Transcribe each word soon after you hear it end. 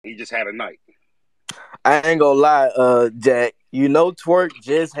He just had a night. I ain't gonna lie, Jack. You know, Twerk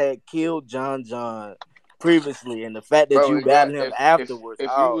just had killed John previously, and the fact that Bro, you it got battled him afterwards, if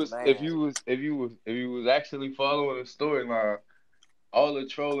you oh was man, if you was actually following the storyline, all the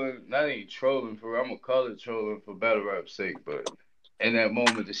trolling, not even trolling for I'm gonna call it trolling for battle rap's sake, but in that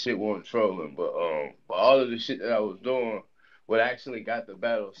moment the shit wasn't trolling. But all of the shit that I was doing, what actually got the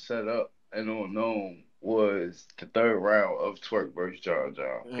battle set up and on known was the third round of Twerk versus John.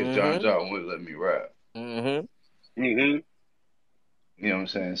 Because mm-hmm, John wouldn't let me rap. mm-hmm. Mm-hmm. You know what I'm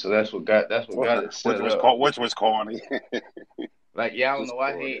saying? So that's what got it Which set was up. called, which was corny. Like, yeah, I don't Just know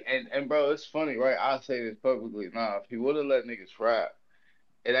why corny. he and bro, it's funny, right? I'll say this publicly. Nah, if he would have let niggas rap,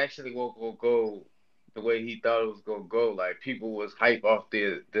 it actually won't go the way he thought it was gonna go. Like people was hype off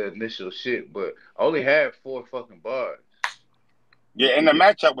the initial shit, but I only had four fucking bars. Yeah, and the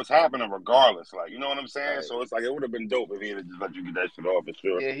matchup was happening regardless. Like, you know what I'm saying? Like, So it's like it would have been dope if he had just let you get that shit off for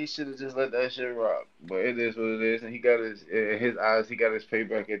sure. yeah, he should have just let that shit rock. But it is what it is, and he got his in his eyes, he got his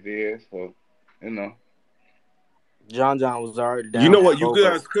payback at the end. So you know, John was already You down know to what? You go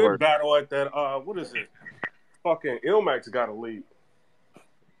guys versus could Twerk. battle at that. What is it? Fucking Ilmax got a lead.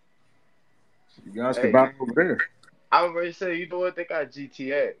 You guys could hey, battle over there. I already said, you know what? They got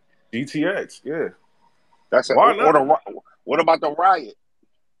GTA. GTX, yeah. That's it. Why not? What about the riot?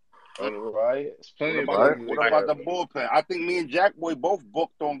 Oh, right. There's What plenty of about the Right? places what they can about the battle. bullpen? I think me and Jackboy both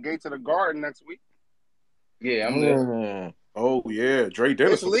booked on Gates of the Garden next week. Yeah, I'm there. Mm. Oh yeah, Dre It's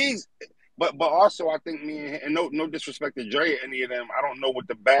Dennis. leagues, but also I think me and no disrespect to Dre or any of them. I don't know what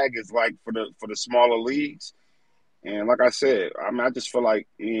the bag is like for the smaller leagues. And like I said, I mean, I just feel like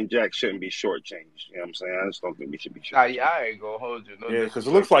me and Jack shouldn't be shortchanged. You know what I'm saying? I just don't think we should be Yeah, shortchanged. I ain't gonna hold you. No Yeah, because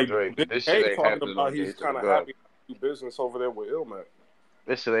it looks disrespect to like Drake, Big but this shit A ain't talking happening about on he's Gate to the kind of God. happy to do business over there with Ilmax.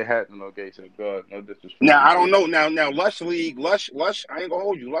 This shit ain't happening on Gate to the God. No disrespect Now to I don't Drake. know. Now Lush League, Lush. I ain't gonna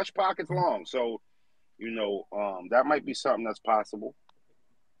hold you. Lush pockets long, so that might be something that's possible.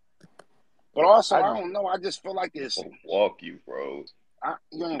 But also, I I just don't know. I just feel like it's walk you, bro.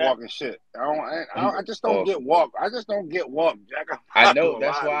 you ain't walking shit. I'm I just don't walk get you. walked. I just don't get walked, Jack. I'm I not know. gonna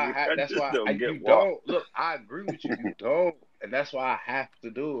That's lie to why I you. have. I That's just why don't you get walked. don't look. I agree with you. You don't, and that's why I have to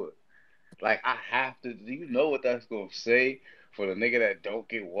do it. Like I have to. Do you know what that's gonna say for the nigga that don't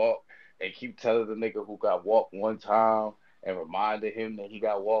get walked and keep telling the nigga who got walked one time and reminding him that he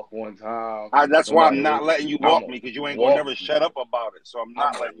got walked one time, That's no why I'm matter not what. letting you walk I'ma me because you ain't gonna walk never you. shut up about it. So I'm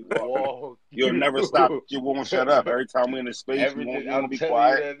not I'ma letting you walk me. walk You'll you. never stop. You won't shut up. Every time we're in a space, Everything you I'm won't be telling you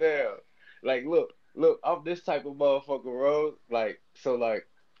quiet. that now. Like, look, I'm this type of motherfucker, Rose. Like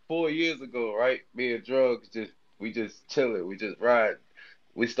 4 years ago, right? Me and Drugs we just chilling, we just ride.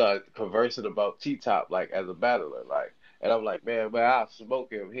 We started conversing about T Top like as a battler, like, and I'm like, man, I'll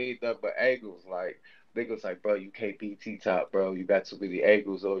smoke him. He ain't nothing but angles. Like, niggas like, bro, you can't beat T Top, bro. You got too many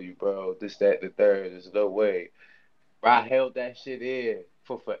angles on you, bro. This, that, the third. There's no way. I held that shit in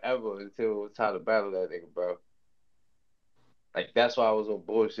for forever until it was time to battle that nigga, bro. Like that's why I was on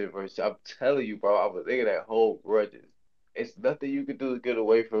bullshit versus. I'm telling you, bro. I was thinking that whole grudges. It's nothing you can do to get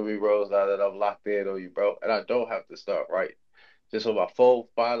away from me, bro. Now that I'm locked in on you, bro, and I don't have to start right. Just when my phone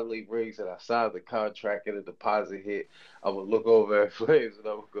finally rings and I signed the contract and the deposit hit, I'm gonna look over at Flames and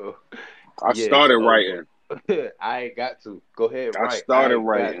I'm gonna go, I yeah, it's started over. writing. I ain't got to. Go ahead, I right. I started ain't got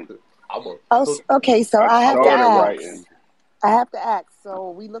writing. to. I'm gonna Oh, cook you. okay. So I I have to started ask. writing. I have to ask.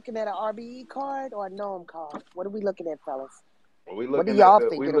 So we looking at an RBE card or a gnome card? What are we looking at, fellas? We What do looking at y'all the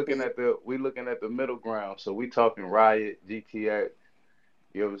think we it'll looking be? at the we looking at the middle ground. So we talking Riot, GTX.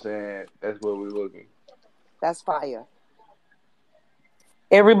 You know what I'm saying? That's what we looking. That's fire.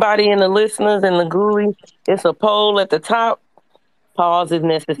 Everybody in the listeners and the Gooey, it's a poll at the top. Pause is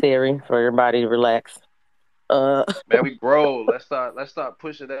necessary for everybody to relax. Uh, Man, we grow. Let's start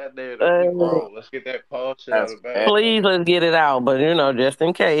pushing that narrative. We uh, grow. Let's get that Paul shit out That's of the bag. bad. please let's get it out, but just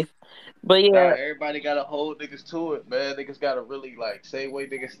in case. But Nah, yeah, everybody gotta hold niggas to it, man. Niggas gotta really like same way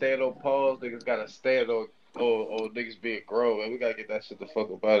niggas stand on pause, niggas gotta stand on niggas being grown, man. We gotta get that shit the fuck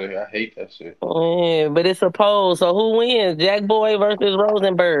up out of here. I hate that shit. yeah, but it's a poll. So who wins? Jack Boy versus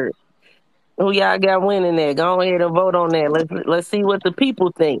Rosenberg. Who y'all got winning that? Go ahead and vote on that. Let's see what the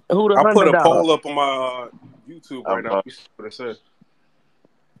people think. Who the I put a underdog? poll up on my YouTube right now. Uh, You see what it says?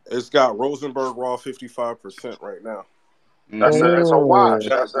 It's got Rosenberg Raw 55% right now. That's Mm-hmm. it's a wash. Mm.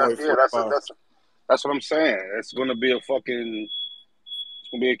 Jack Boy Yeah. 45. That's what I'm saying. It's gonna be a fucking. It's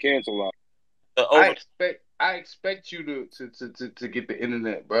gonna be a cancel out. the I over. expect I expect you to get the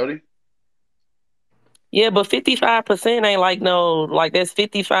internet, Brody. Yeah, but 55% ain't like no like that's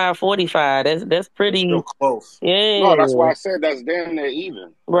 55-45. That's It's still pretty. close. Yeah, No, that's why I said that's damn near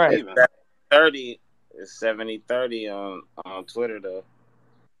even. That's right. It's even. 30. It's 70-30 on Twitter though.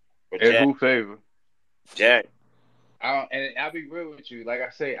 In Jack. who favor? Jack. And I'll be real with you. Like I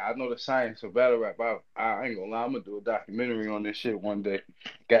say, I know the science of battle rap. I ain't gonna lie. I'm gonna do a documentary on this shit one day.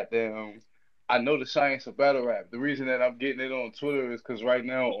 Goddamn. I know the science of battle rap. The reason that I'm getting it on Twitter is because right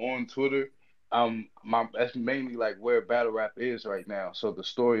now on Twitter, that's mainly like where battle rap is right now. So the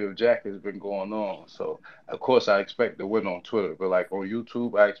story of Jack has been going on. So of course I expect to win on Twitter, but like on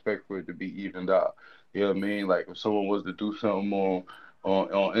YouTube, I expect for it to be evened out. You know what I mean? Like if someone was to do something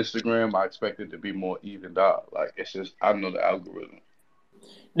on Instagram, I expect it to be more evened out. Like it's just I know the algorithm.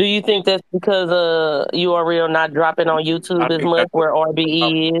 Do you think that's because URL not dropping on I YouTube as think much that's where a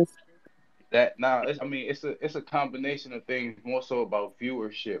RBE is? That now, I mean, it's a combination of things, more so about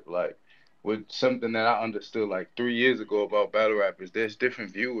viewership. Like with something that I understood like 3 years ago about battle rappers, there's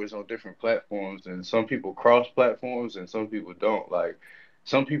different viewers on different platforms, and some people cross platforms, and some people don't. Like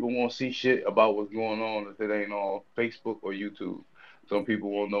some people won't see shit about what's going on if it ain't on Facebook or YouTube. Some people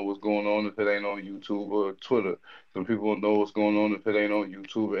won't know what's going on if it ain't on YouTube or Twitter. Some people won't know what's going on if it ain't on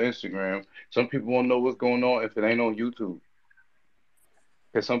YouTube or Instagram. Some people won't know what's going on if it ain't on YouTube.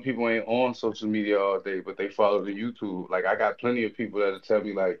 Because some people ain't on social media all day, but they follow the YouTube. Like I got plenty of people that'll tell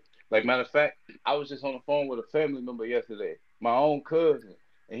me like matter of fact, I was just on the phone with a family member yesterday, my own cousin,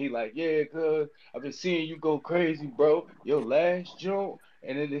 and he like, yeah, cuz I've been seeing you go crazy, bro. Your last joint,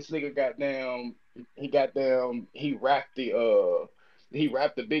 and then this nigga got down, he rapped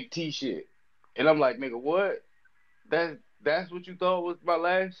the Big T shit, and I'm like, nigga, what? That's what you thought was my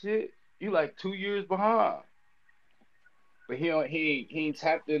last shit? You like 2 years behind. But he ain't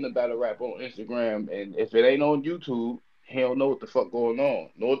tapped into battle rap on Instagram, and if it ain't on YouTube, he don't know what the fuck going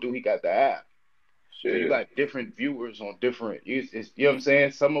on. Nor do he got the app. So you Shit. got different viewers on different. You know what I'm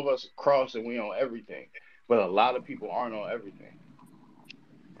saying? Some of us cross and we on everything, but a lot of people aren't on everything.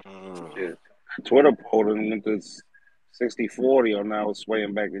 Shit. Twitter pulled him into 60-40 or now it's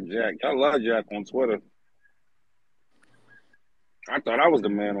swaying back to Jack. I love Jack on Twitter. I thought I was the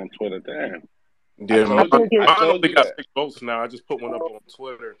man on Twitter. Damn. I Yeah, I told mine, you. think it. I mine told only you got that. 6 votes now. I just put one up on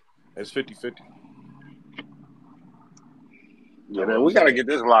Twitter. It's 50-50. Yeah, That's what I'm we got to saying. get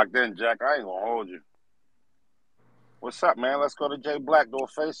this locked in, Jack. I ain't going to hold you. What's up, man? Let's go to J Black, do a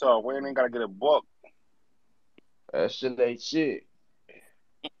face off. We ain't got to get a book. That shit ain't shit.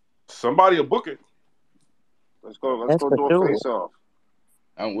 Somebody will book it. Let's go. Let's That's go for do a sure. face off.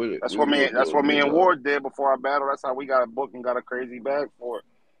 I'm with it. That's We what can me. go That's do a what me face and off. Ward did before our battle. That's how we got a book and got a crazy bag for it.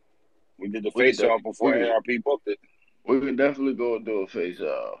 We did the We could face de- off we before could ARP booked it. we can definitely go and do a face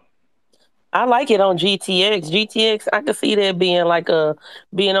off. I like it on GTX. GTX, I could see that being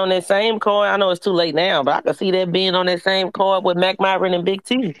on that same card. I know it's too late now, but I could see that being on that same card with Mac Myron and Big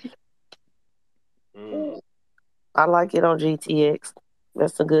T. I like it on GTX.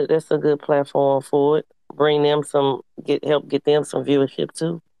 That's a good platform for it. Bring them help get them some viewership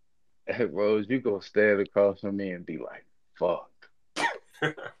too. Hey, Rose, you gonna stand across from me and be like, fuck.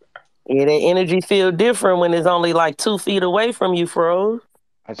 Yeah, that energy feel different when it's only like 2 feet away from you, Froze.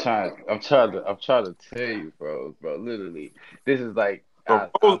 I'm trying to tell you, bro. Literally, this is like So I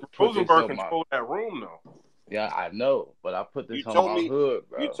put this Rosenberg on my. controlled that room though. Yeah, I know, but I put You this on told my me. hood,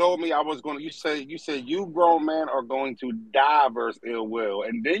 You bro. told me I was going to. You said you grown man are going to die versus ill will,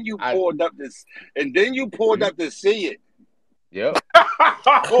 and then you I pulled up this, and then you pulled mhm, up to see it. yep.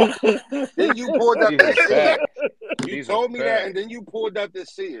 Then you pulled up These to are see it. facts. You These are told me that, and facts. then you pulled up to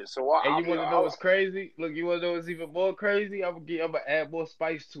see it. So And I you mean, want to know what's crazy? Look, you want to know what's even more crazy? I'm gonna add more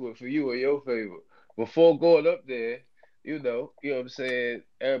spice to it for you in your favor. Before going up there, you know what I'm saying.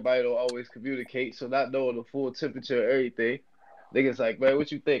 Everybody don't always communicate, so not knowing the full temperature of everything, niggas like, man,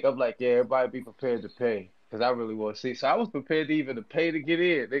 what you think? I'm like, yeah, everybody be prepared to pay, cause I really want to see. So I was prepared to even to pay to get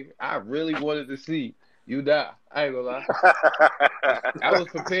in. Nigga. I really wanted to see you die. I ain't gonna lie. I was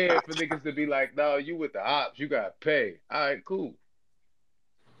prepared for niggas to be like, no, you with the ops, you gotta pay. All right, cool.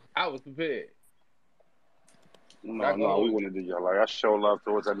 I was prepared. no, Not gonna no, we hold you. wouldn't do y'all like I show love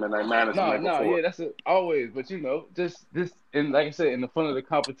towards that Midnight Madness the No, night no, before. yeah, that's it. Always, but just in like I said, in the front of the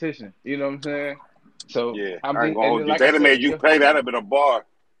competition. You know what I'm saying? So Yeah, I'm I ain't just, gonna and hold then you. If like I they'd have said, made you pay, that'd have been a bar.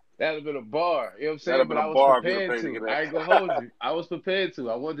 that'd have been a bar. You know what I'm That'd saying? have But been a I was bar if you'd have prepared paid to get to. that. I ain't gonna hold you. I was prepared to.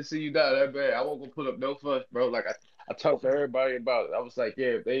 I wanted to see you die that bad. I wasn't gonna put up no fuss, bro. Like I talked to everybody about it. I was like,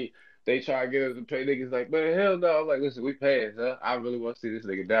 yeah, if they try to get us to pay, niggas like, man, hell no. I'm like, listen, we paying, huh? I really want to see this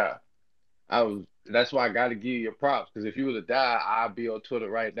nigga die. I was. That's why I got to give you your props. Because if you would have died, I'd be on Twitter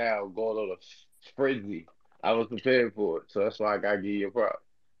right now going on a frenzy. I was prepared for it, so that's why I got to give you your props.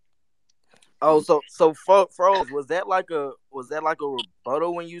 Oh, Froze, was that like a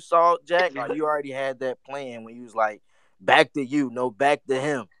rebuttal when you saw Jack? Or you already had that plan when you was like, back to you, no back to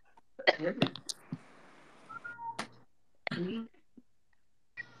him.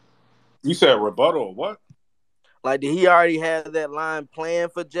 You said rebuttal or what? Like, did he already have that line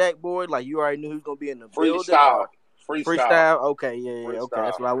planned for JAKKBOY? Like, you already knew he was gonna be in the building, Freestyle. or freestyle? Okay, yeah, okay.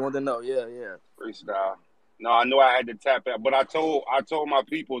 That's what I wanted to know. Yeah. Freestyle. No, I knew I had to tap out, but I told my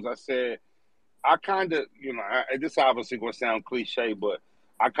peoples, I said, I kind of, this obviously going to sound cliche, but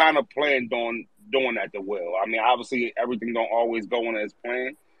I kind of planned on doing that to Will. I mean, obviously everything don't always go in as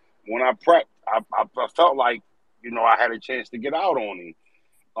planned. When I prepped, I felt like, I had a chance to get out on him.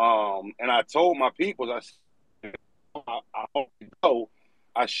 And I told my peoples, I said, I hope to go.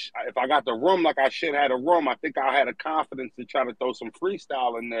 If I got the room like I should have had a room, I think I had a confidence to try to throw some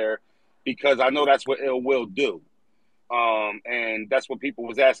freestyle in there because I know that's what Ill Will do. And that's what people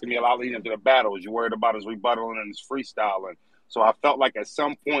was asking me a lot leading into the battle. Was you worried about his rebuttaling and his freestyling? So I felt like at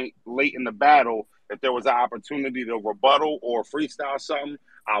some point late in the battle, if there was an opportunity to rebuttal or freestyle something,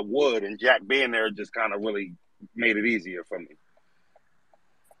 I would. And Jack being there just kind of really made it easier for me.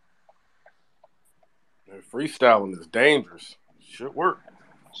 Man, freestyling is dangerous. Should work.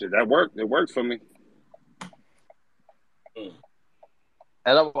 Shit, that worked. It worked for me.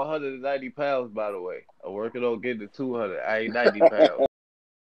 And I'm 190 pounds, by the way. I'm working on getting to 200. I ain't 90 pounds.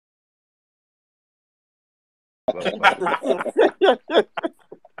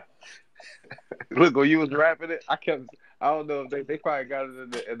 Look, when you was rapping it, I don't know if they probably got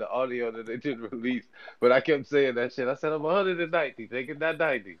it in the audio that they didn't release, but I kept saying that shit. I said, I'm 190, taking that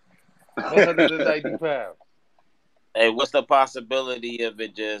 90. 190 pounds. Hey, what's the possibility of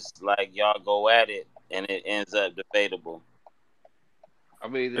it just like y'all go at it and it ends up debatable? I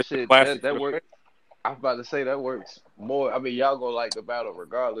mean, the shit that works. I was about to say that works more. I mean, y'all gonna like the battle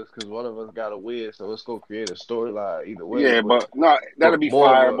regardless because one of us got to win, so it's gonna create a storyline either way. Yeah, but no, that'll be more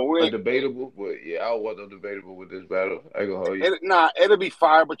fire. Of but a debatable. But yeah, I don't want no debatable with this battle. I ain't gonna hold you. It'll be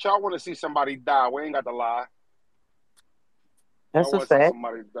fire. But y'all want to see somebody die? We ain't got to lie. That's y'all a fact. See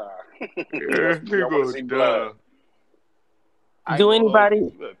somebody die. Yeah, y'all want to see blood. Do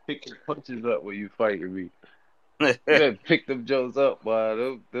anybody pick your punches up when you fighting me? You better pick them Joes up,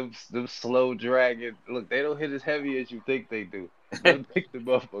 boy. Them slow dragging. Look, they don't hit as heavy as you think they do. You pick the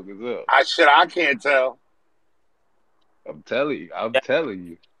motherfuckers up. I can't tell. I'm telling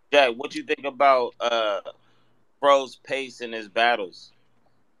you. Jack, what you think about Bro's pace in his battles?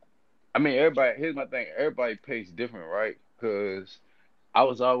 I mean, here's my thing. Everybody pace different, right? Because I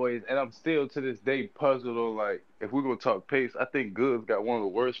was always, and I'm still to this day puzzled on, like, if we're going to talk pace, I think Good's got one of the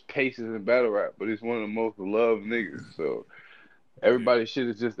worst paces in battle rap, but he's one of the most beloved niggas. So everybody's shit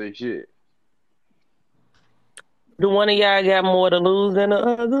is just their shit. Do one of y'all got more to lose than the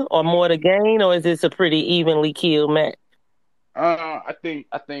other, or more to gain, or is this a pretty evenly killed match? I think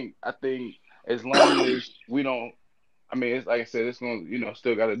as long as we don't, I mean, it's like I said, it's gonna,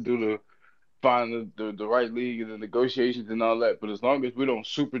 still got to find the right league and the negotiations and all that. But as long as we don't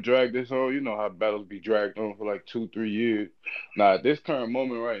super drag this on, you know how battles be dragged on for like 2-3 years. Now, at this current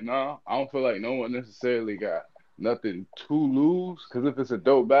moment right now, I don't feel like no one necessarily got nothing to lose. Because if it's a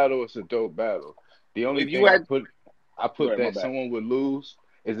dope battle, it's a dope battle. The only thing I put that someone would lose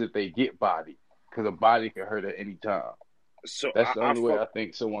is if they get bodied. Because a body can hurt at any time. So that's the only way I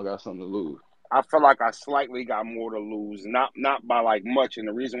think someone got something to lose. I feel like I slightly got more to lose, not by like much. And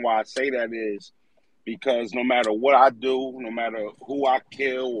the reason why I say that is because no matter what I do, no matter who I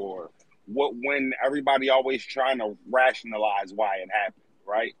kill or when everybody always trying to rationalize why it happened,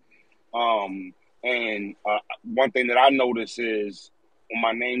 right? And one thing that I notice is when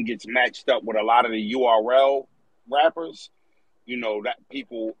my name gets matched up with a lot of the URL rappers, that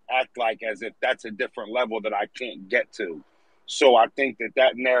people act like as if that's a different level that I can't get to. So I think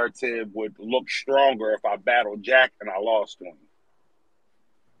that narrative would look stronger if I battled Jack and I lost to him.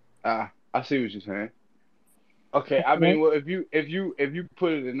 I see what you're saying. Okay, I mean, well, if you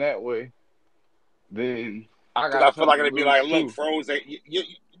put it in that way, then I feel like it'd be like, look, Froze,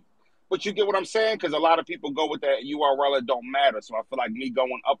 but you get what I'm saying? Because a lot of people go with that URL, it don't matter. So I feel like me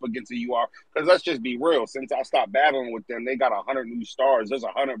going up against a URL, because let's just be real. Since I stopped battling with them, they got 100 new stars. There's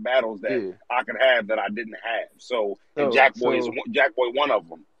 100 battles that I could have that I didn't have. So and JAKKBOY one of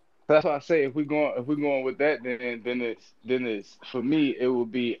them. That's why I say if we're going with that, then it's for me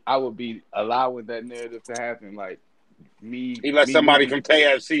I would be allowing that narrative to happen. Like he let somebody from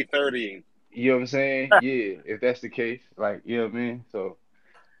KFC 30. You know what I'm saying? Yeah, if that's the case, like, you know what I mean. So,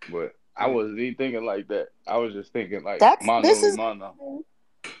 but I wasn't even thinking like that. I was just thinking like mono.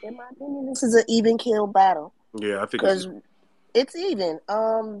 In my opinion, this is an even kill battle. Yeah, I think because it's even.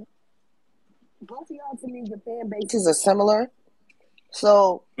 Both of y'all, to me, the fan bases are similar.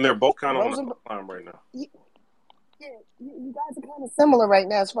 So and they're both kind of on the climb right now. Yeah, you guys are kind of similar right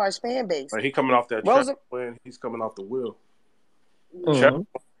now as far as fan base. Like he coming off that check win, he's coming off the wheel. Mm-hmm.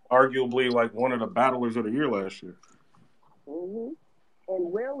 arguably like one of the battlers of the year last year. Mm-hmm.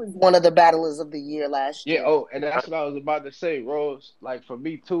 And Will was one of the battlers of the year last Yeah, year. oh, and that's what I was about to say, Rose. Like for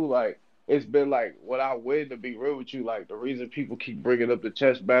me too, like it's been like what I win to be real with you. Like the reason people keep bringing up the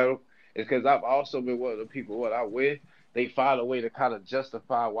chess battle is because I've also been one of the people when I win, they find a way to kind of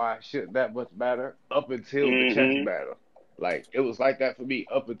justify why it shouldn't that much matter up until the chess Mm-hmm. battle. Like it was like that for me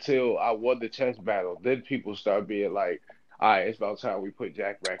up until I won the chess battle. Then people start being like, all right, it's about time we put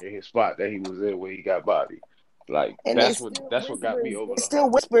Jack back in his spot that he was in when he got bodied. Like And that's what got me over there's the still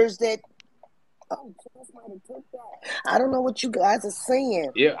hump. whispers that Chess might have took that. I don't know what you guys are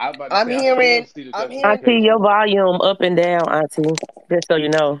saying. Yeah, I was about to I'm say I still hearing see the I'm hearing Auntie, your justification. volume up and down, Auntie. Just so you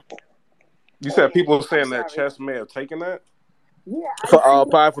know. You said oh, people I'm saying that sorry. Chess may have taken that. Yeah,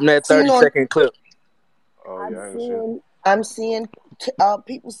 Apart from I've that seen 30-second clip. Oh yeah, I didn't see it. I'm seeing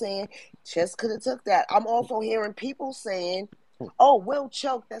people saying Chess could have took that. I'm also hearing people saying, "Oh, Will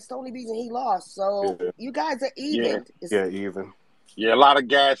choked. That's the only reason he lost." So Yeah, you guys are Yeah. even. yeah, even. Yeah, a lot of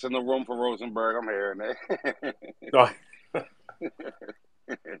gas in the room for Rosenberg. I'm hearing that. Oh,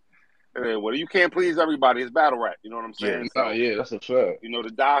 Hey, well, you can't please everybody. It's battle rap. You know what I'm yeah, saying? No, So, yeah, that's a fact. you know, the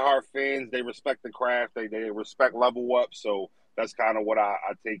diehard fans, they respect the craft. They respect level up. So that's kind of what I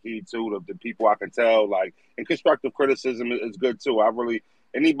take heed to. The people I can tell, like, and constructive criticism is good too.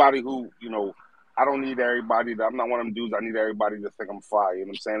 Anybody who, you know, I don't need everybody I'm not one of them dudes. I need everybody to think I'm fire. You know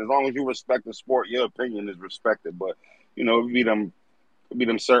what I'm saying? As long as you respect the sport, your opinion is respected. But, you know, it be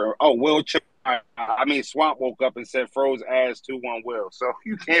them certain. Oh, Will Ch- I mean, Swamp woke up and said Froze ass 2-1 Will. So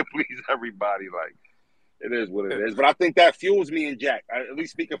you can't please everybody. Like, it is what it is. But I think that fuels me and Jack. At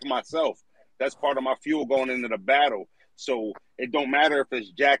least speaking for myself, that's part of my fuel going into the battle. So it don't matter if it's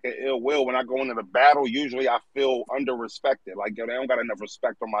Jack or Ill Will. When I go into the battle, usually I feel under respected. Like, yo, they don't got enough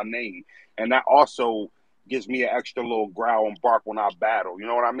respect on my name. And that also gives me an extra little growl and bark when I battle. You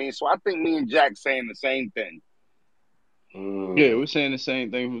know what I mean? So I think me and Jack saying the same thing. Yeah, we're saying the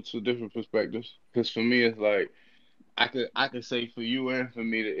same thing from two different perspectives. Because for me, it's like I could say for you and for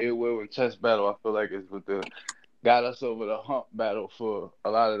me, the ill will and chess battle, I feel like is what the got us over the hump battle for a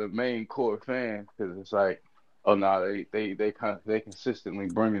lot of the main core fans. Because it's like, oh no, they consistently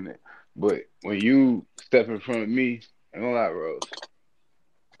bringing it. But when you step in front of me, and all that, Rose,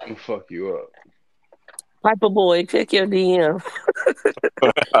 I'm gonna fuck you up. Piper boy, check your DM.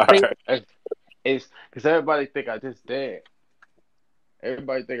 All See, right. It's because everybody think I just dance.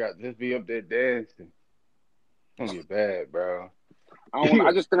 Everybody think I just be up there dancing. It's gonna get bad, bro. I don't.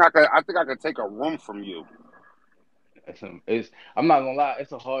 I just think I could. I think I could take a room from you. I'm not gonna lie,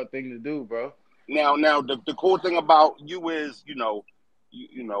 it's a hard thing to do, bro. Now, the cool thing about you is, you know,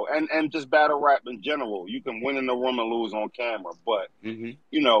 and just battle rap in general. You can win in the room and lose on camera, but Hmm.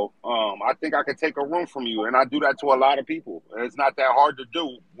 I think I could take a room from you, and I do that to a lot of people. And it's not that hard to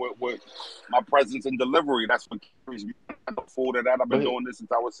do with my presence and delivery. That's what carries me. I'm not fool to that. I've been But doing this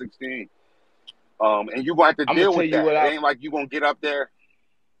since I was 16. And you're gonna have to I'm gonna deal tell with you that. what It ain't like you gonna get up there.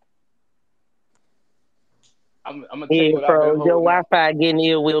 I'm gonna tell you yeah, what I've been bro. Your holding on. Wi-Fi getting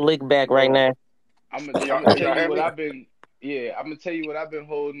ill will lick back right Bro, now. Can I'm y'all, gonna can tell y'all you hear what me? I've been. Yeah, I'm gonna tell you what I've been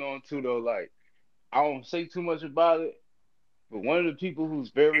holding on to though. Like I don't say too much about it, but one of the people who's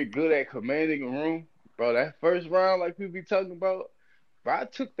very good at commanding a room, bro. That first round, like people be talking about, bro. I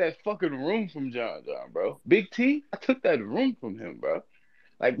took that fucking room from John, bro. Big T, I took that room from him, bro.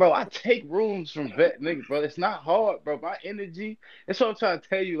 Like, bro, I take rooms from vet niggas, bro. It's not hard, bro. My energy. That's what I'm trying to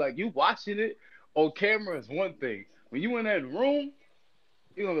tell you. Like, you watching it on camera is one thing. When you in that room,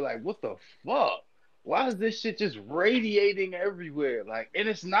 you're gonna be like, what the fuck? Why is this shit just radiating everywhere? Like, and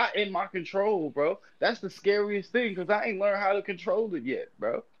it's not in my control, bro. That's the scariest thing because I ain't learned how to control it yet,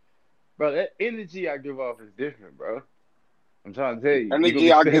 bro. Bro, that energy I give off is different, bro. I'm trying to tell you. You gonna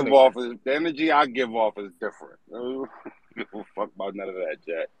be sitting there. The energy I give off is different. Give a fuck about none of that,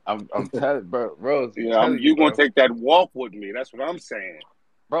 Jack. I'm telling, bro, Rose, I'm Yeah, telling you, you gonna bro. take that walk with me. That's what I'm saying.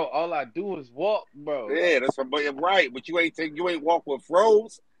 Bro, all I do is walk, bro. Yeah, that's what. But you're right. But you ain't walk with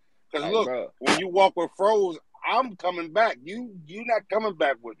Froze. Cause Like, look, bro. when you walk with Froze, I'm coming back. You not coming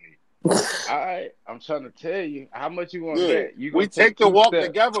back with me. All right, I'm trying to tell you how much you want to Yeah, bet. You we gonna take take the two walk steps,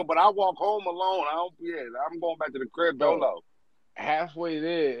 together, but I walk home alone. I don't. Yeah, I'm going back to the crib bro. dolo. Halfway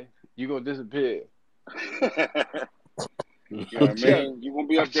there, you gonna disappear. You know what I I'm trying. mean? You gonna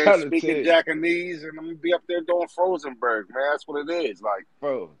be I'm up there trying to tell speaking you, Japanese, and I'm gonna be up there doing Frozenberg, man. That's what it is. Like,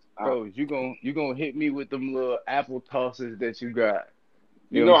 bro. uh, Bro, you gonna hit me with them little apple tosses that you got.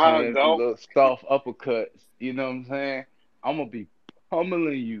 you You know what know I'm how it saying? Them go. little soft uppercuts. You know what I'm saying? I'm gonna be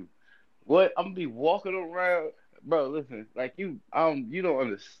pummeling you. What? I'm gonna be walking around, bro. Listen, like you don't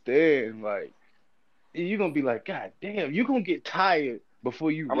understand. Like you're gonna be like, God damn, you're gonna get tired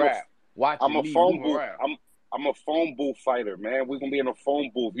before you I'm a rap, I'm watching a me phone move booth. around. I'm a phone booth fighter, man. We're gonna be in a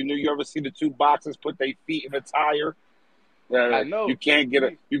phone booth. You ever see the two boxers put their feet in a tire? I You know. can't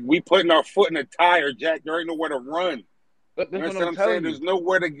get we putting our foot in a tire, Jack. There ain't nowhere to run. Look, You that's what understand I'm what I'm saying? telling you. There's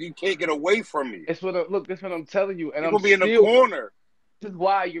nowhere you can't get away from me. Look, that's what I'm telling you. And You're I'm gonna be in the still, corner. this is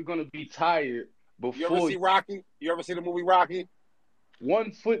why you're gonna be tired You ever before see Rocky? You ever see the movie Rocky?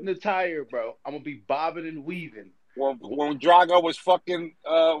 1 foot in the tire, bro. I'm gonna be bobbing and weaving. When Drago was fucking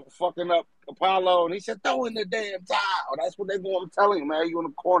up Apollo, and he said, "Throw in the damn towel." That's what they're going to tell him, man. You in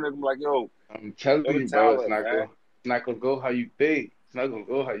the corner, I'm like, "Yo, I'm telling throw the you, bro, towel in, man." it's not gonna go how you think. It's not gonna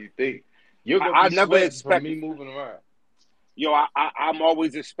go how you think. You're gonna I be never sweating from expect. me moving around. Yo, I'm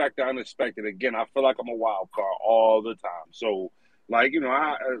always expecting unexpected. Again, I feel like I'm a wild card all the time. So, like,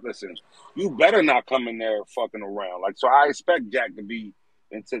 listen, you better not come in there fucking around. Like, so I expect Jack to be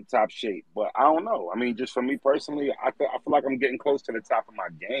in tip top shape, but I don't know. I mean, just for me personally, I feel like I'm getting close to the top of my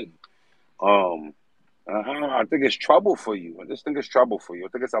game. I don't know. I think it's trouble for you. I just think it's trouble for you. I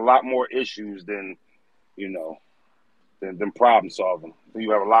think it's a lot more issues than you know than problem solving. I think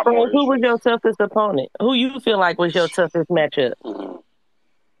you have a lot more Who was issues. your toughest opponent? Who you feel like was your toughest matchup?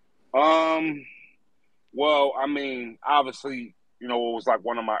 Well, I mean, obviously, it was like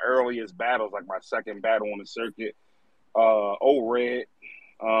one of my earliest battles, like my second battle on the circuit. Red,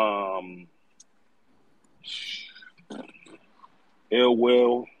 Ill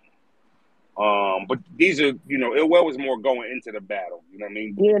Will. But these are, Ill Will was more going into the battle. You know what I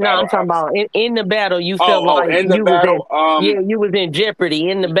mean? The Yeah, no, battle, I'm talking obviously. about in the battle. You felt like In the you was battle. you was in jeopardy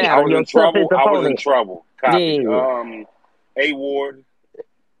in the I battle. was Your in trouble. toughest opponent. Copy. Yeah. A Ward.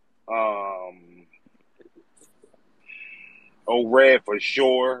 Red for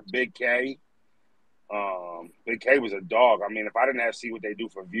sure. Big K. Big K was a dog. I mean, if I didn't have to see what they do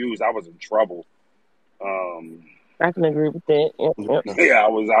for views, I was in trouble. I can agree with that. Yep. Yeah, I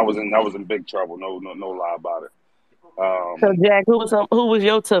was in big trouble. No lie about it. So Jack, who was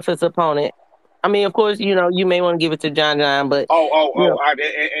your toughest opponent? I mean, of course, you may want to give it to John, but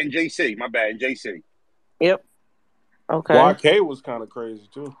and JC, my bad, and JC. Yep. Okay. YK was kind of crazy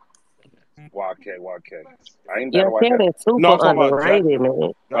too. YK. I ain't Yeah, battle Cat YK. is super No, I'm talking about Jack. underrated,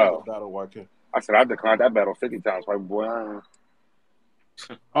 man. Jack battle YK. I said I declined that battle 50 times, my boy.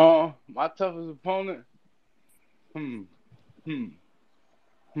 My toughest opponent.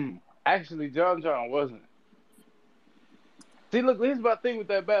 Actually, John wasn't. See, look, here's my thing with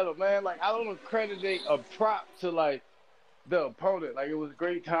that battle, man. Like, I don't accredit a prop to like the opponent. Like, it was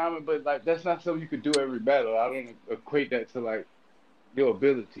great timing, but like that's not something you could do every battle. I don't equate that to like your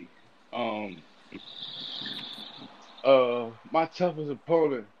ability. My toughest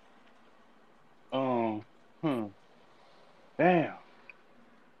opponent. Damn.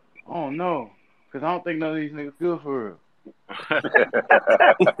 Oh no, because I don't think none of these niggas good for real.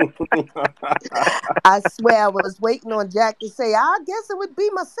 I swear I was waiting on Jack to say, I guess it would be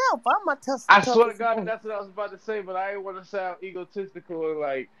myself. I'm my toughest. I swear to God, that's what I was about to say, but I ain't want to sound egotistical or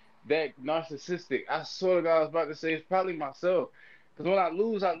like that narcissistic. I swear to God, I was about to say it's probably myself. Because when I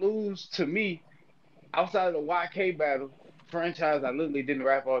lose to me outside of the YK battle franchise. I literally didn't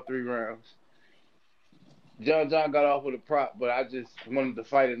rap all 3 rounds. John got off with a prop, but I just wanted to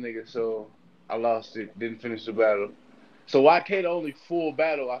fight a nigga, so I lost it. Didn't finish the battle. So YK the only full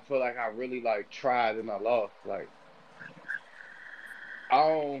battle I feel like I really like tried and I lost. Like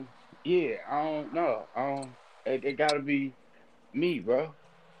I don't know. It gotta be me, bro.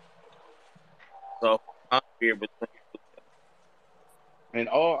 So I'm here between. In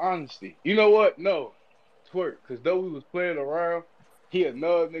all honesty. You know what? No. Twerk. Cause though we was playing around, he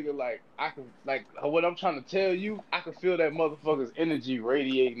another nigga like I can like what I'm trying to tell you, I can feel that motherfucker's energy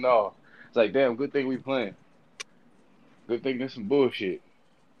radiating off. It's like, damn, good thing we playing. Good thing there's some bullshit.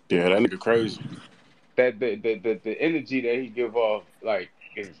 Yeah, that nigga crazy. That the energy that he give off like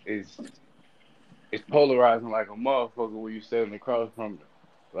is polarizing like a motherfucker when you standing across from him.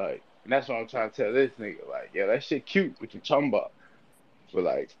 Like, and that's what I'm trying to tell this nigga. Like, yeah, that shit cute what you talking about. But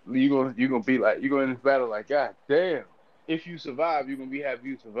like you gonna be like you go in this battle like, God damn. If you survive, you're gonna be happy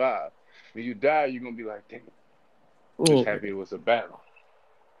you survive. When you die, you're gonna be like, damn, just happy it was a battle.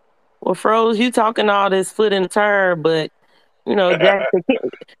 Well, Froze, you talking all this foot in the tire, but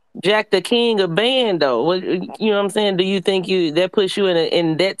Jack the King of band though. What, you know what I'm saying? Do you think that puts you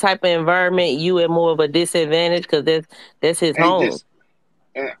in that type of environment? You at more of a disadvantage because that's his And home. just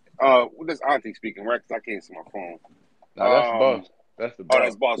this auntie speaking, right? Because I can't see my phone. No, that's the boss. That's the boss. Oh,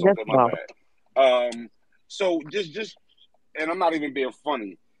 that's boss. Okay, my bad. So just, and I'm not even being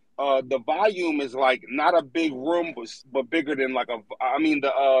funny. The volume is like not a big room, but bigger than like a. I mean,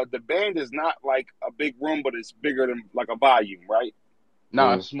 the band is not like a big room, but it's bigger than like a volume, right?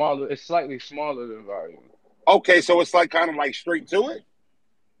 Nah, it's smaller. It's slightly smaller than volume. Okay, so it's like kind of like straight to it.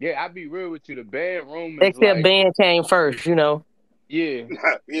 Yeah, I'll be real with you. The bedroom is Except like, band came first, you know. yeah.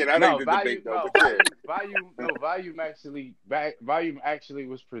 Yeah, that ain't No, the debate though. But yeah, volume actually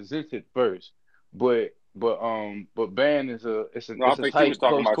was presented first, but band is no, I it's a think you was tight talking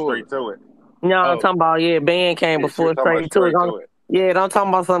close about quarter. straight to it. No, I'm Oh, talking about band came Yeah, she was before talking about straight to it. straight to it. Yeah, I'm talking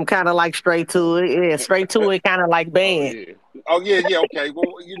about something kind of like straight to it. Yeah, straight to it, kind of like oh band. yeah. Oh yeah, okay.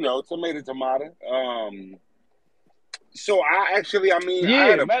 Well, tomato. So I mean, I Yeah,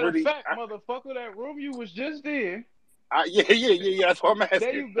 had a matter of pretty, fact, motherfucker, that room you was just in. yeah. That's what I'm There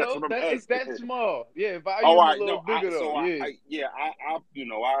asking. you That's go. what I'm It's asking. that small. Yeah, Oh, volume a little bigger though. Yeah.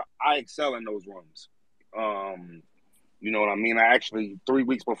 I excel in those rooms. You know what I mean? I actually 3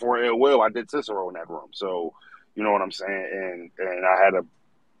 weeks before Ill Will, I did Cicero in that room. So, you know what I'm saying? And I had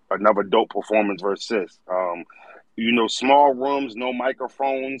another dope performance versus Sis. Small rooms, no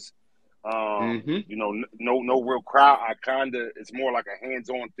microphones. Mm-hmm. No real crowd. It's more like a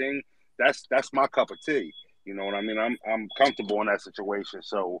hands-on thing. That's my cup of tea. You know what I mean? I'm comfortable in that situation.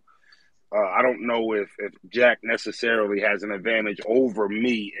 So I don't know if Jack necessarily has an advantage over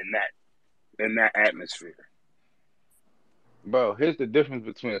me in that atmosphere. Bro, here's the difference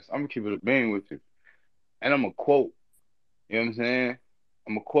between us. I'm gonna keep it a bean with you, and I'm gonna quote. You know what I'm saying?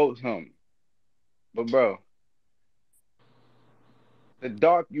 I'm gonna quote something. But bro, the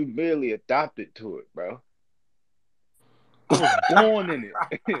dark you merely adopted to it, bro. I was born in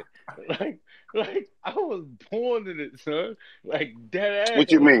it. like, I was born in it, son. Like dead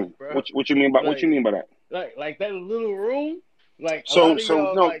What you ass, mean? bro. What you mean by what you Like, mean by that? like that little room. Like a So lot of so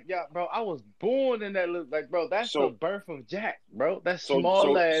y'all, no like yeah, bro. I was born in that little, like, bro. That's the so birth of Jack, bro. That so small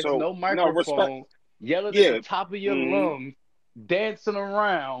so ass, so no no respect. microphone, yelling at the Yeah. top of your hmm lungs, dancing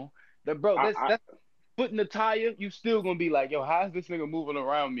around. That, bro. I That's foot in the tire. You still gonna be like, yo, how's this nigga moving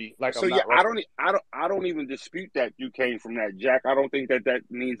around me like so I'm yeah, not right? I don't even dispute that you came from that, Jack. I don't think that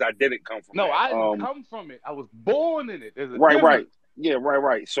means I didn't come from No, that. I didn't come from it. I was born in it. There's a Right. difference. Yeah,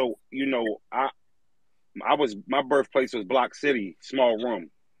 right. So, I was my birthplace was Block City, small room.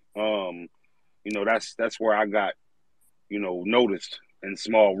 Um, that's where I got, noticed in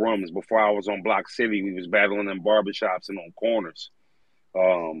small rooms. Before I was on Block City, we was battling in barbershops and on corners.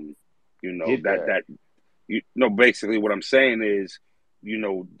 Um, Get that. basically what I'm saying is,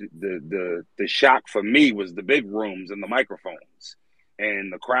 the shock for me was the big rooms and the microphones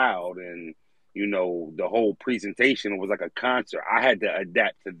and the crowd and the whole presentation. It was like a concert. I had to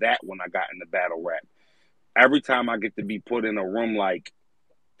adapt to that when I got into battle rap. Every time I get to be put in a room like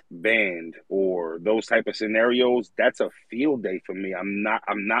band or those type of scenarios, that's a field day for me. I'm not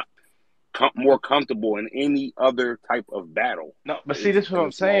more comfortable in any other type of battle No, but see, this is what in a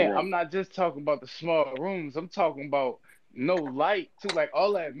I'm small saying. room. I'm not just talking about the small rooms. I'm talking about no light too. Like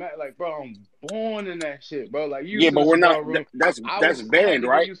all that, like, bro, I'm born in that shit, bro. Like you Yeah, used to but the we're not. small room. That's I had band, to get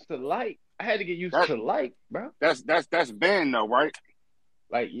right? used to light. I had to get used That to light, bro. that's band though, right?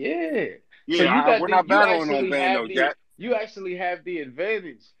 Like, yeah. So Yeah, we're not battling on band though, Jack. you actually have the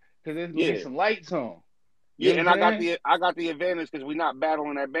advantage because there's gonna be Yeah, some lights on. You yeah, know what and I'm saying? I got the advantage because we're not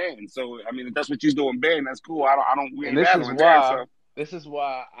battling that band. So I mean, if that's what you're doing, band, that's cool. We And ain't battling there. So this is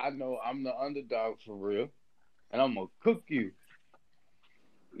why I know I'm the underdog for real, and I'm gonna cook you.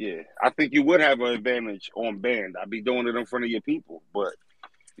 yeah, I think you would have an advantage on band. I'd be doing it in front of your people, but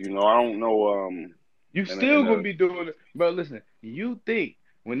I don't know. You still gonna be doing it, bro. Listen, you think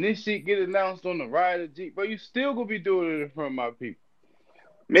when this shit get announced on the Riot of Jeep, bro, you still gonna be doing it in front of my people.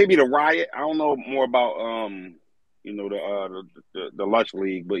 Maybe the Riot. I don't know more about the Lush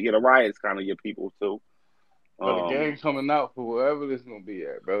League, but yeah, the Riot's kind of your people too. Bro, the game coming out for wherever this gonna be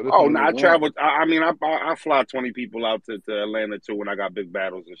at, bro. This Oh one no, of I the ones. traveled. I mean, I fly 20 people out to Atlanta too when I got big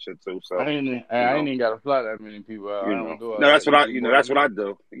battles and shit too. So I ain't even gotta fly that many people out. I don't do all no, that. that's what You just that's what boy, I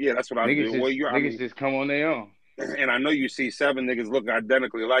do. Yeah, that's what I do. Well, niggas just come on their own. and I know you see 7 niggas look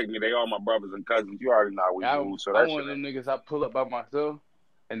identically like me. They all my brothers and cousins. You already know how we move. So I'm that one shit of them ain't. niggas I pull up by myself,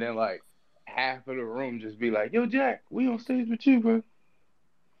 and then like half of the room just be like, "Yo, Jack, we on stage with you, bro."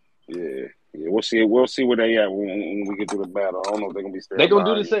 Yeah. We'll see. We'll see where they at when we get to the battle. I don't know if they're gonna be They standing gonna do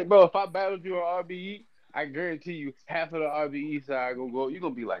the behind you. same, bro. If I battled you on RBE, I guarantee you half of the RBE side gonna go. You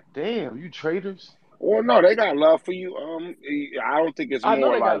gonna be like, "Damn, you traitors." Well, no, they got love for you. I don't think it's I know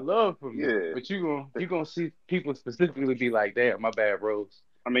more they got like, love for me, yeah. but you gonna see people specifically be like, "Damn, my bad, Rose."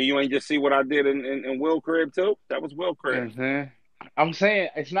 I mean, you ain't just see what I did in Will Crib too. That was Will You know Crib. what I'm saying? I'm saying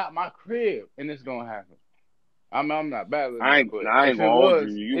it's not my crib, and it's gonna happen. I'm not battling I there, ain't but I ain't if it gonna hold you.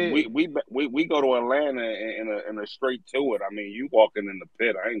 was, yeah. We go to Atlanta in a straight to it. I mean, you walking in the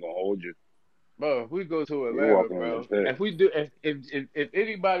pit. I ain't gonna hold you. Bro, if we go to You Atlanta, walking in the bro. pit. If we do, if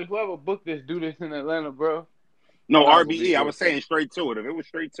anybody, whoever booked this, do this in Atlanta, bro, No, not gonna be RBE. I good was for us. saying straight to it. If it was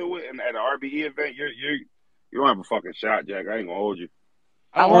straight to it and at an RBE event, you don't have a fucking shot, Jack. I ain't gonna hold you.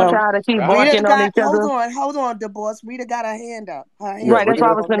 I I don't want have a y'all to keep shot. Rita barking on got, each other. hold on, divorce. Rita got her hand up. Her Yeah, hand Right, been that's what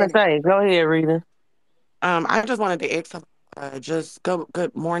I up Rita. was for a gonna minute. say. Go ahead, Rita. I just wanted to ask, just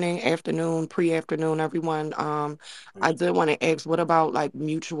good morning, afternoon, pre-afternoon, everyone. I did want to ask, what about like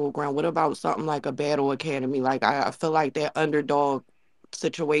mutual ground? What about something like a battle academy? Like I feel like that underdog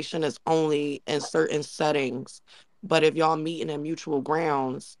situation is only in certain settings, but if y'all meeting in mutual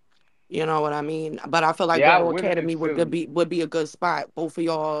grounds, you know what I mean? But I feel like Yeah, I Battle win it in Academy Philly. would be a good spot. Both of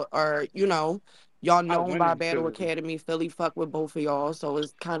y'all are, y'all I known win by in Battle Philly. Academy. Philly fuck with both of y'all, so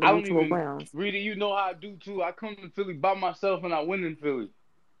it's kind of I don't mutual even, grounds. Rita, you know how I do too. I come to Philly by myself and I win in Philly.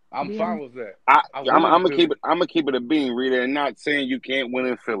 I'm Yeah. fine with that. I, I I'm, win I'm in gonna keep Philly. it. I'm gonna keep it a bean, Rita, and not saying you can't win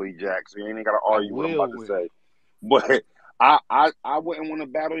in Philly, Jack. So you ain't gotta I argue what I'm will about to win. say. But I wouldn't want to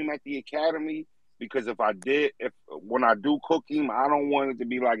battle him at the academy because if when I do cook him, I don't want it to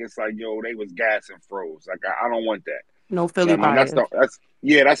be like it's like yo they was gas and froze. Like I don't want that. No You know Philly what I mean? bias.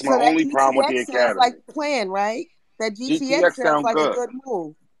 That's my So that only problem with the GTX sounds like academy. a plan, right? That GTX GTX sounds sound like a good. good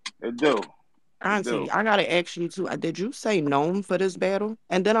move. It do. It Auntie, do. I gotta ask you too. Did you say gnome for this battle?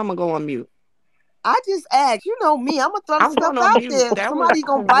 And then I'm gonna go on mute. I just asked, you know me, I'm gonna throw I'm stuff going on out mute. there. That was Somebody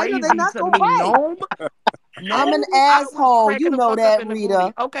gonna bite or they crazy not to gonna me. bite. Gnome, I'm an gnome. I was asshole. cracking You the know fuck up that, in the booty.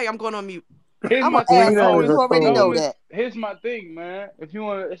 Rita. Okay, I'm going on mute. Here's I'm an my thing. Rita asshole. is You a already know fool. that. Here's my thing, man. If you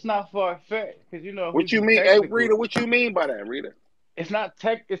want, it's not far fetched because you know if we What you be mean? Hey, technical, Rita, what you mean by that, Rita? it's not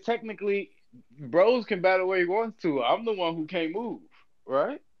tech. It's technically, bros can battle where he wants to. I'm the one who can't move,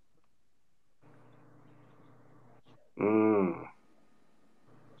 right? Mm.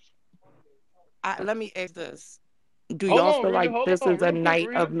 Let me ask this: do Hold y'all on, feel Rita. like Hold this on, is a real quick, night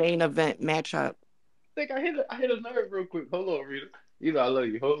Rita. of main event matchup? Think I hit a nerve real quick. Hold on, Rita. You know I love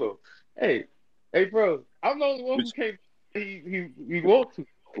you. Hold on. Hey, bro. I'm the only one who Which can't. He wants to.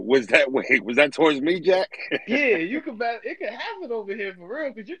 was that towards me, Jack? Yeah, you can battle. It can happen over here for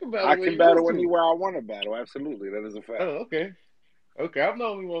real because you can battle I where can you want battle to. anywhere I want to battle. Absolutely, that is a fact. Oh, okay. Okay, I'm the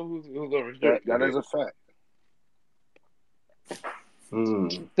only one who's That unrestricted that is here. a fact.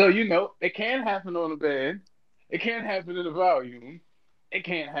 Mm. So it can happen on the band. It can happen in the volume. It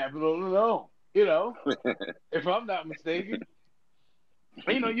can't happen on the own. If I'm not mistaken.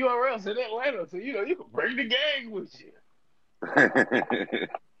 URL's in Atlanta, so you can bring the gang with you.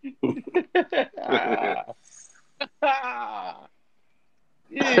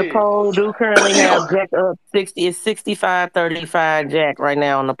 The Yeah. poll do currently have Jack up 60. It's 65-35 Jack right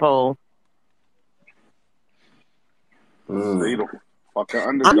now on the poll. See the fucking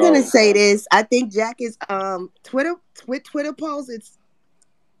I'm gonna underdog, say man. this. I think Jack is Twitter polls.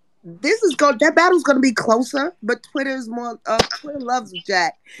 That battle's gonna be closer, but Twitter's more Twitter loves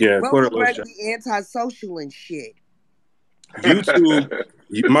Jack. Yeah, Twitter loves Rosenberg Jack. be antisocial and shit. YouTube,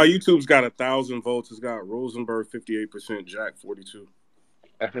 my YouTube's got 1,000 votes. It's got Rosenberg 58%, Jack 42.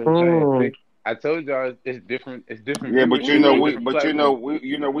 That's what I'm saying. Mm. See, I told y'all it's different. It's different Yeah, but viewership on Mhm. different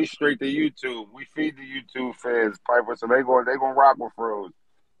platforms. we straight to YouTube. We feed the YouTube fans, Piper, so they gonna rock with Froze.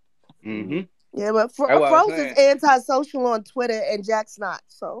 Mm-hmm. Yeah, but That's what I was Froze is saying. antisocial on Twitter and Jack's not.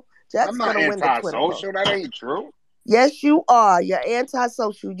 So I'm Jack's not gonna win the Twitter poll. antisocial. That ain't true. Yes, you are. You're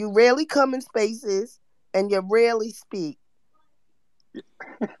antisocial. You rarely come in spaces and you rarely speak.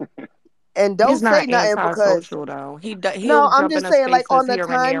 And He's don't say not nothing because antisocial though. no, He'll I'm jump just into saying like spaces on the here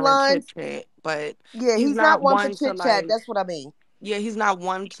and there and chit timelines. chat, but Yeah, he's he's not not one for one to chit chat. like. That's what I mean. Yeah, he's not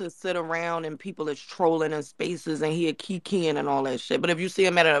one to sit around and people is trolling in spaces and he a keying and all that shit. But if you see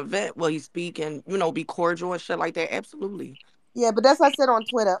him at an event where he's speaking, be cordial and shit like that, absolutely. Yeah, but that's what I said on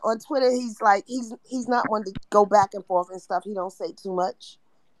Twitter. On Twitter, he's not one to go back and forth and stuff. He don't say too much.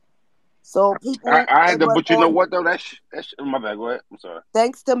 So I had to, but but you know on what though? That's my bad. Go ahead. I'm sorry.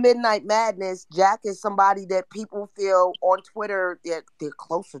 thanks to Midnight Madness, Jack is somebody that people feel on Twitter that they're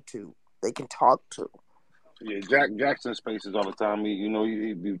closer to. They can talk to. Yeah, Jackson spaces all the time.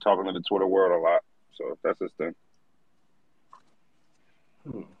 He be talking to the Twitter world a lot. So that's his thing.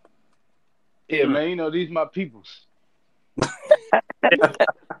 Yeah, man. These my peoples.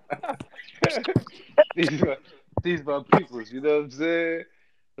 these my these my peoples. You know what I'm saying?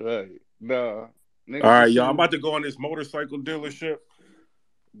 Right. Nah, All nigga, right, this shit y'all. I'm is. about to go on this motorcycle dealership,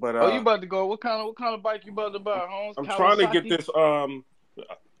 but Oh, you about to go? What kind of bike you about to buy, Holmes? I'm trying to get Kawasaki? this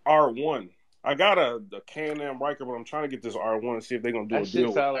R1. I got a Can-Am Ryker, but I'm trying to get this R1 and see if they're gonna do That a shit deal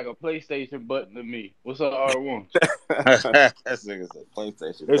with sound like a PlayStation button to me. What's a R1? it. That nigga's a PlayStation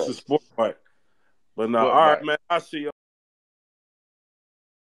It's a button. sport bike. But no, Sport all right, bike. man. I see you.